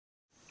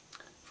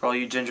For all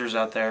you gingers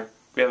out there,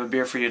 we have a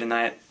beer for you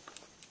tonight.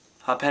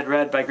 Hophead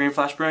Red by Green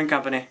Flash Brewing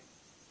Company.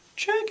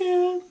 Check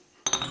it!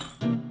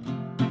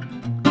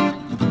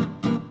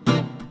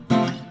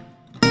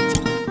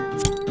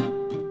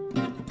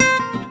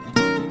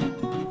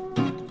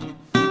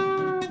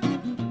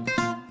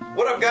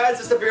 What up, guys?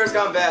 It's The Beer's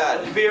Gone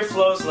Bad. The beer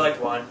flows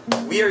like one.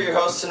 We are your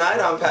hosts tonight.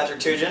 I'm Patrick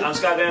Tugin. I'm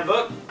Scott Van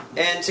Book.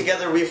 And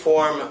together we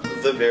form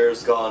The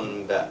Beer's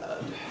Gone Bad.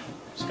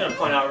 Just gonna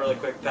point out really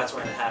quick, Pat's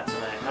wearing a hat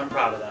tonight, and I'm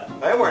proud of that.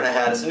 I am wearing a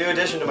hat. It's a new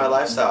addition to my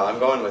lifestyle. I'm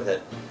going with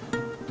it.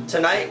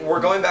 Tonight, we're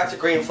going back to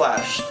Green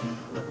Flash.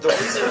 The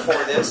reason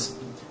for this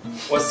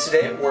was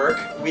today at work,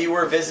 we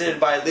were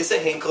visited by Lisa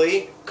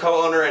Hinckley,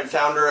 co-owner and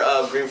founder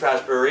of Green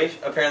Flash Brewery.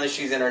 Apparently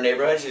she's in our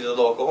neighborhood, she's a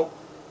local,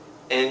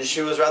 and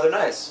she was rather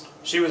nice.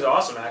 She was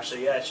awesome,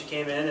 actually, yeah. She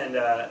came in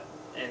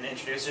and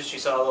introduced us. She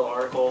saw a little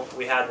article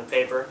we had in the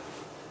paper,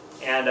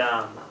 and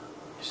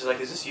she's like,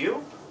 "Is this you?"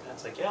 And I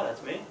was like, "Yeah,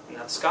 that's me, and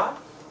that's Scott,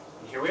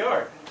 and here we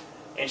are."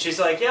 And she's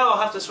like, "Yeah, I'll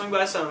have to swing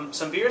by some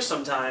beers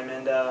sometime,"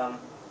 and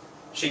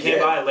she came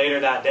by later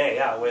that day,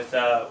 yeah, with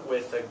the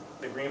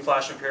Green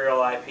Flash Imperial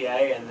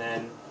IPA, and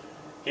then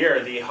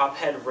here, the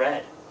Hophead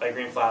Red by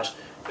Green Flash.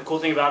 The cool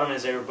thing about them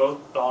is they were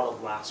both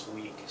bottled last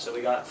week, so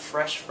we got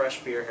fresh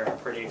beer here I'm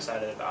pretty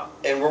excited about.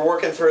 And we're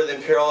working through the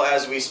Imperial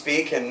as we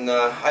speak, and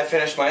I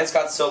finished mine.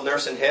 Scott's still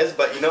nursing his,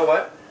 but you know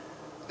what?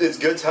 It's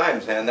good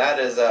times, man. That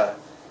is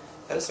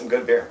some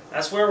good beer.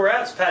 That's where we're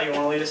at. So Pat, you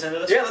want to lead us into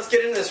this? Yeah, let's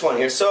get into this one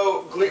here.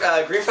 So, Green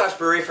Flash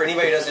Brewery, for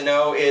anybody who doesn't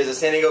know, is a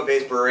San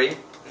Diego-based brewery.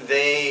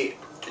 They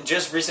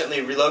just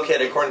recently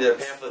relocated, according to their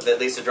pamphlet that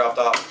Lisa dropped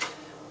off,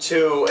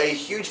 to a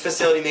huge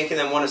facility, making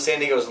them one of San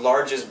Diego's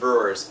largest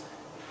brewers.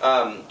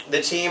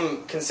 The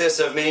team consists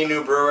of many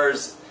new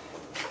brewers.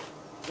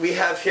 We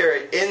have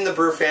here in the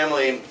brew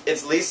family,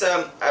 it's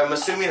Lisa, I'm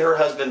assuming her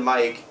husband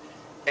Mike,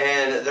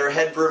 and their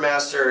head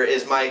brewmaster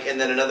is Mike, and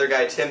then another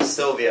guy,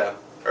 Silva,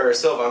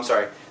 I'm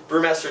sorry,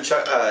 brewmaster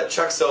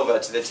Chuck Silva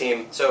to the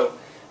team. So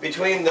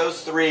between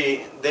those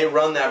three, they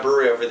run that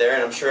brewery over there,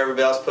 and I'm sure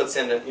everybody else puts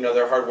in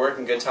their hard work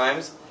and good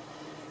times.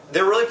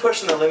 They're really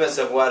pushing the limits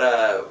of what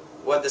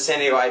the San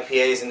Diego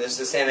IPAs and just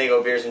the San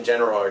Diego beers in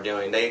general are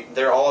doing.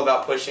 They're all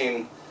about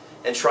pushing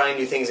and trying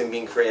new things and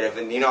being creative,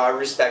 and I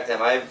respect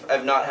them.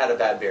 I've not had a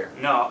bad beer.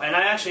 No, and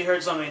I actually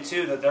heard something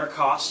too, that their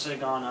costs have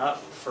gone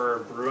up for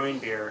brewing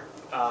beer,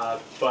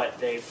 but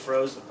they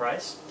froze the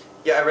price.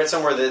 Yeah, I read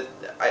somewhere that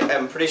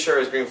I'm pretty sure it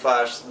was Green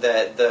Flash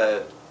that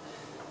the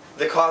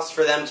cost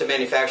for them to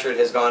manufacture it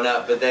has gone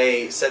up, but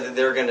they said that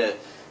they're going to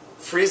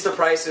freeze the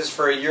prices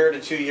for a year to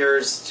 2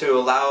 years to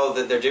allow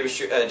their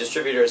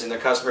distributors and their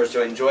customers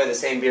to enjoy the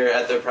same beer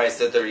at the price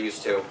that they're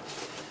used to.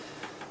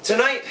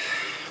 Tonight,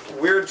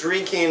 we're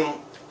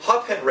drinking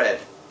Hophead Red.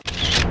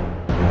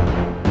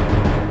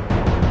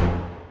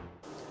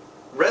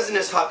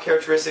 Resinous hop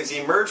characteristics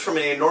emerge from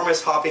an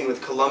enormous hopping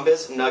with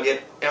Columbus,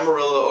 Nugget,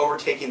 Amarillo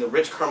overtaking the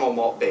rich caramel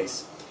malt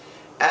base.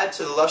 Add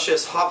to the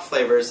luscious hop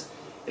flavors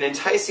and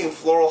enticing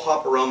floral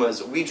hop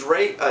aromas. We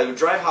dry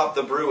hop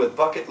the brew with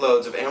bucket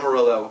loads of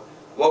Amarillo.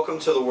 Welcome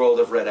to the world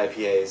of Red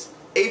IPAs.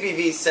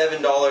 ABV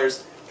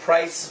 $7.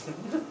 Price,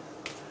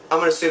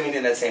 I'm assuming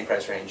in that same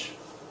price range.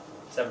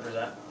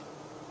 7%.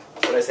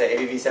 What did I say?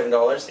 ABV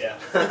 $7? Yeah.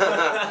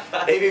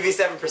 ABV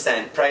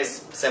 7%.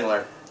 Price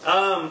similar.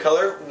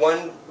 Color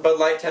 1 Bud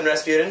Light 10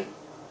 Rasputin.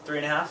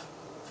 3.5,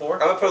 4. I'm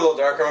gonna put a little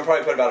darker. I'm gonna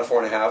probably put about a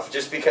 4.5,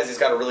 just because it's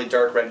got a really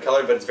dark red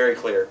color, but it's very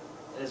clear.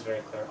 It is very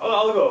clear. Oh,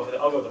 I'll go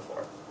with the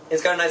 4.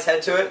 It's got a nice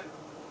head to it.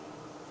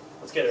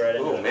 Let's get it right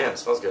into it. Oh man, it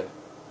smells good.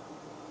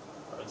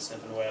 I'm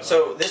sniffing away.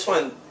 So this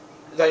one,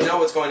 I know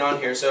what's going on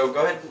here. So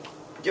go ahead,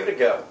 give it a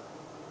go.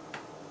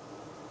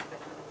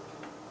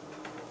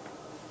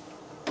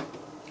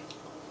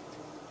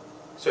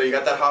 So you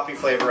got that hoppy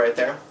flavor right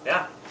there.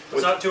 Yeah.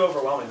 It's not too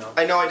overwhelming though.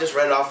 I know I just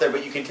read it off there,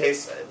 but you can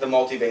taste the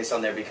malty base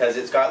on there because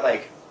it's got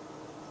like,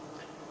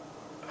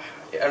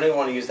 I don't even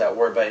want to use that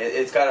word, but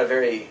it's got a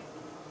very,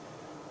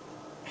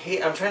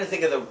 I'm trying to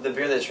think of the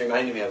beer that's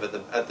reminding me of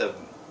at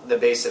the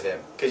base of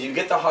it, because you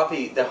get the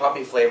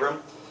hoppy flavor.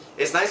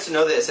 It's nice to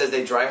know that it says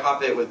they dry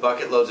hop it with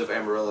bucket loads of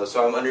Amarillo,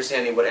 so I'm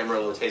understanding what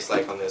Amarillo tastes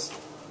like on this.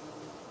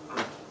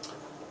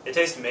 It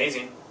tastes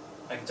amazing,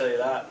 I can tell you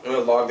that. I'm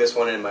going to log this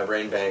one in my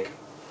brain bank.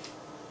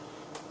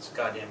 It's a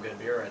goddamn good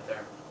beer right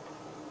there.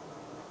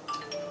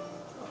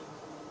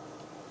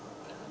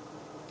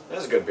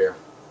 That's a good beer.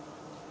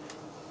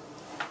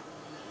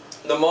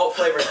 The malt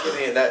flavor is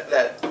giving you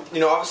that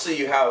obviously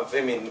you have,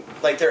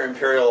 like their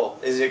Imperial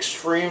is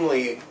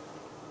extremely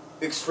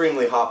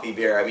hoppy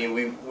beer. I mean,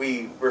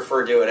 we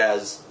refer to it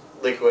as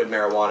liquid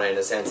marijuana in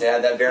a sense. It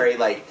had that very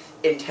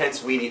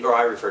intense weedy, or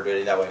I refer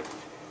to it that way,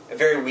 a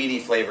very weedy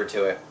flavor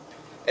to it.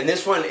 And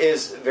this one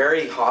is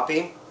very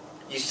hoppy.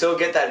 You still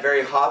get that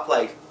very hop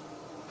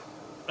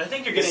I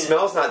think you're getting the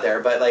smell's not there,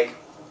 but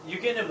you're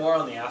getting it more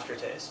on the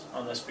aftertaste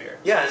on this beer.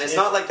 Yeah, and it's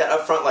not like that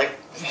upfront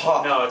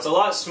hop. No, it's a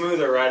lot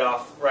smoother right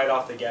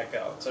off the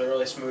get-go. It's a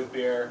really smooth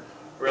beer,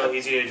 really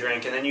easy to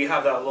drink, and then you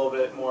have that little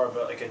bit more of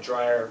a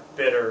drier,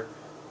 bitter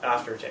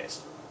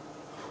aftertaste.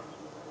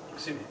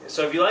 excuse me.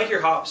 So if you like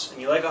your hops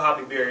and you like a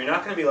hoppy beer, you're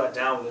not going to be let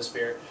down with this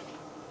beer.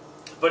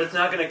 But it's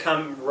not going to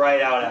come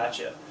right out at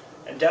you.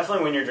 And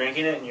definitely when you're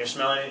drinking it and you're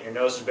smelling it, and your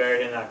nose is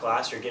buried in that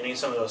glass, you're getting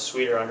some of those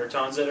sweeter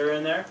undertones that are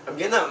in there. I'm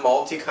getting that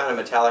malty kind of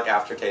metallic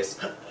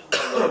aftertaste a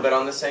little bit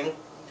on this thing.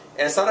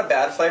 And it's not a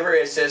bad flavor,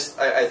 it's just,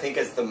 I think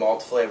it's the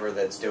malt flavor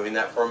that's doing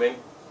that for me.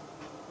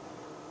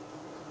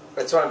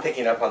 That's what I'm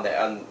picking up on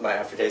my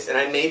aftertaste. And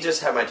I may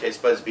just have my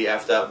taste buds be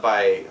effed up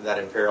by that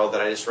Imperial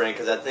that I just drank,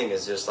 because that thing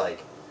is just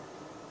like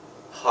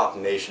Hop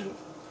Nation.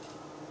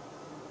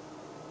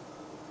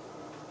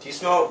 Do you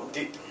smell...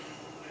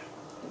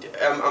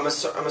 I'm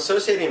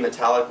associating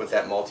metallic with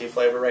that malty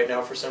flavor right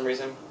now for some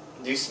reason.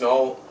 Do you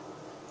smell...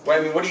 Well,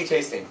 I mean, what are you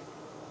tasting?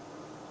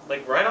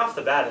 Like, right off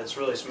the bat, it's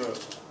really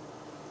smooth.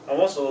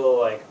 Almost a little,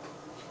 like...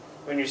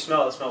 When you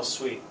smell it, it smells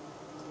sweet.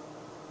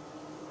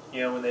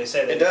 You know, when they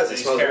say that it does, they it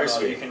use smells caramel, very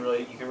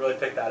sweet. you can really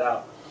pick that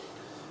out.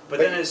 But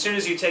then as soon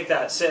as you take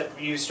that sip,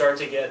 you start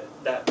to get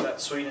that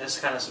sweetness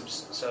kind of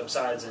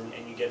subsides, and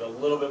you get a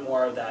little bit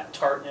more of that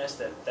tartness,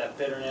 that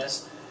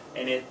bitterness,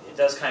 and it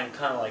does kind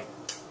of like...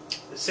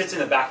 It sits in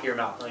the back of your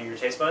mouth, like your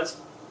taste buds,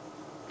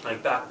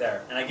 like back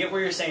there. And I get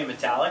where you're saying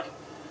metallic,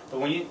 but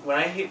when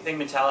I think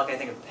metallic, I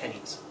think of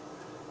pennies.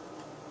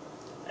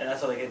 And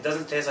that's like, it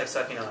doesn't taste like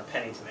sucking on a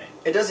penny to me.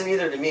 It doesn't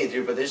either to me,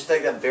 dude. But there's just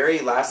like that very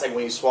last, like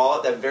when you swallow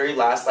it, that very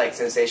last like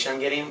sensation I'm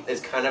getting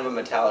is kind of a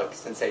metallic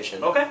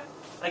sensation. Okay,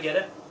 I get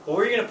it. Well,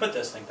 where are you gonna put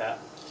this thing, Pat?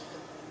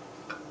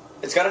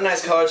 It's got a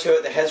nice color to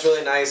it. The head's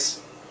really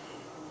nice.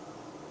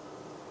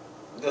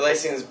 The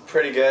lacing is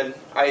pretty good.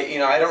 I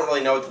don't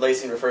really know what the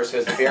lacing refers to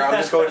as the beer. I'm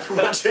just going from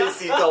what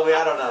JC told me.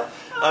 I don't know.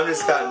 I'm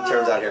just cutting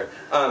terms out here.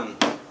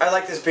 I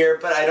like this beer,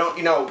 but I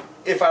don't,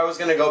 if I was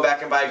going to go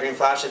back and buy a Green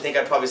Flash, I think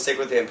I'd probably stick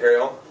with the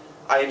Imperial.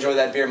 I enjoy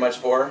that beer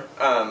much more.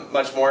 If I'm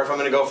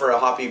going to go for a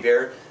hoppy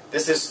beer.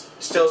 This is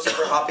still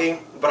super hoppy,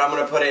 but I'm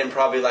going to put it in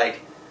probably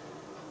like,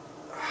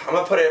 in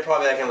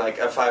like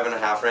a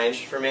 5.5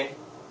 range for me.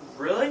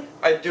 Really?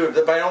 I do.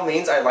 By all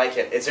means, I like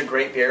it. It's a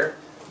great beer.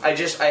 I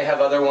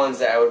have other ones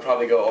that I would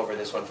probably go over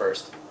this one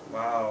first.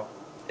 Wow.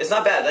 It's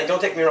not bad. Like,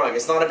 don't take me wrong.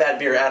 It's not a bad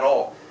beer at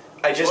all.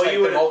 I just like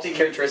the multi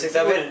characteristics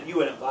of it. You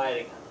wouldn't buy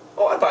it again.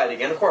 Oh, I'd buy it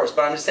again, of course.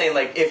 But I'm just saying,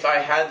 like, if I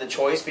had the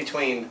choice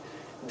between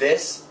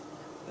this,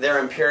 their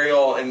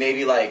Imperial, and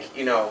maybe like,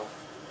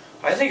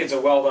 I think it's a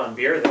well done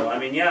beer, though. I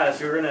mean, yeah,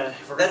 if we're gonna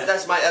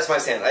that's my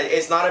stand.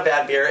 It's not a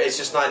bad beer. It's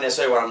just not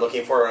necessarily what I'm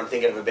looking for when I'm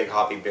thinking of a big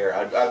hoppy beer.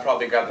 I'd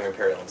probably grab their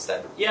Imperial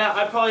instead. Yeah,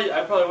 I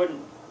probably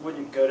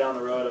wouldn't go down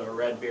the road of a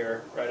red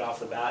beer right off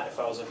the bat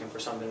if I was looking for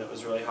something that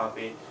was really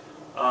hoppy.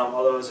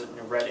 Although it was a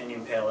red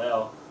Indian Pale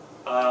Ale.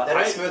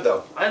 That is smooth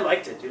though. I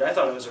liked it, dude. I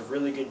thought it was a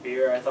really good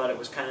beer. I thought it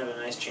was kind of a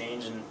nice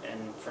change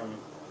and from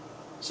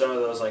some of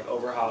those like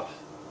overhop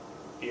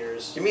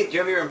beers. Do you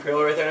have your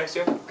Imperial right there next to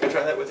you? Can I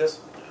try that with this?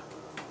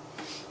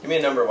 Give me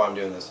a number while I'm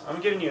doing this.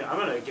 I'm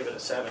gonna give it a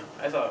 7.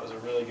 I thought it was a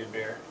really good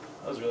beer.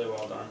 That was really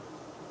well done.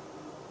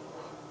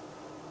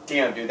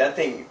 Damn, dude, that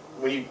thing,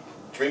 when you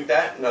drink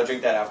that, no,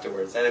 drink that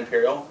afterwards. That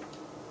Imperial,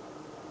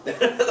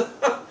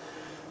 that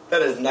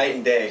is night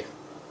and day.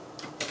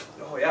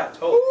 Oh yeah,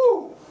 totally.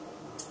 Woo!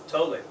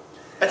 Totally.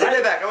 I take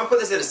that back. I'm going to put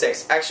this at a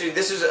 6. Actually,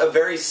 this is a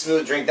very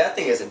smooth drink. That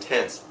thing is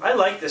intense. I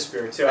like this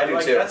beer, too. I do,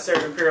 too. That's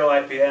their Imperial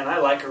IPA, and I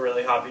like a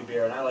really hoppy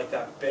beer, and I like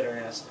that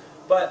bitterness.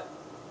 But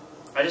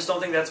I just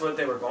don't think that's what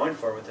they were going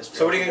for with this beer.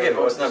 So what are you going to give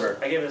it? What's the number?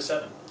 I gave it a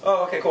 7.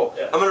 Oh, okay, cool.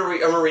 Yeah. I'm gonna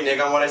renege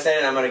on what I said,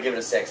 and I'm going to give it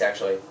a 6,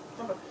 actually.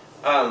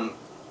 Okay.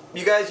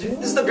 You guys,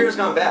 this is the Beer's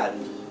Gone Bad.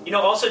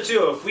 Also,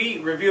 too, if we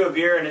review a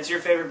beer and it's your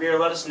favorite beer,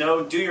 let us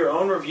know. Do your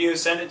own review.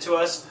 Send it to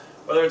us,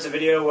 whether it's a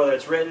video, whether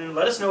it's written.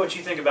 Let us know what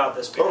you think about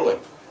this beer. Totally.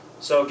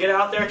 So get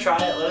out there, try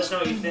it, let us know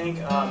what you think.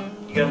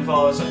 You can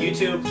follow us on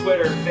YouTube,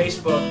 Twitter,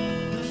 Facebook,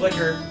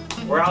 Flickr.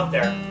 We're out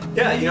there.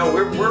 Yeah,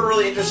 we're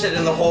really interested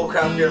in the whole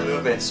craft beer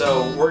movement,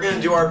 so we're going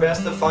to do our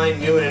best to find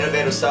new and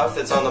innovative stuff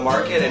that's on the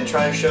market and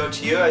try to show it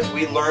to you as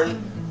we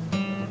learn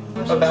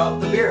about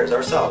the beers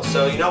ourselves.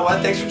 So you know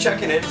what? Thanks for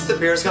checking in. It's The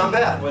Beer's Gone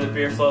Bad. Where the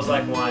beer flows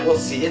like wine. We'll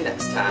see you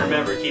next time.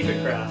 Remember, keep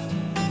it craft.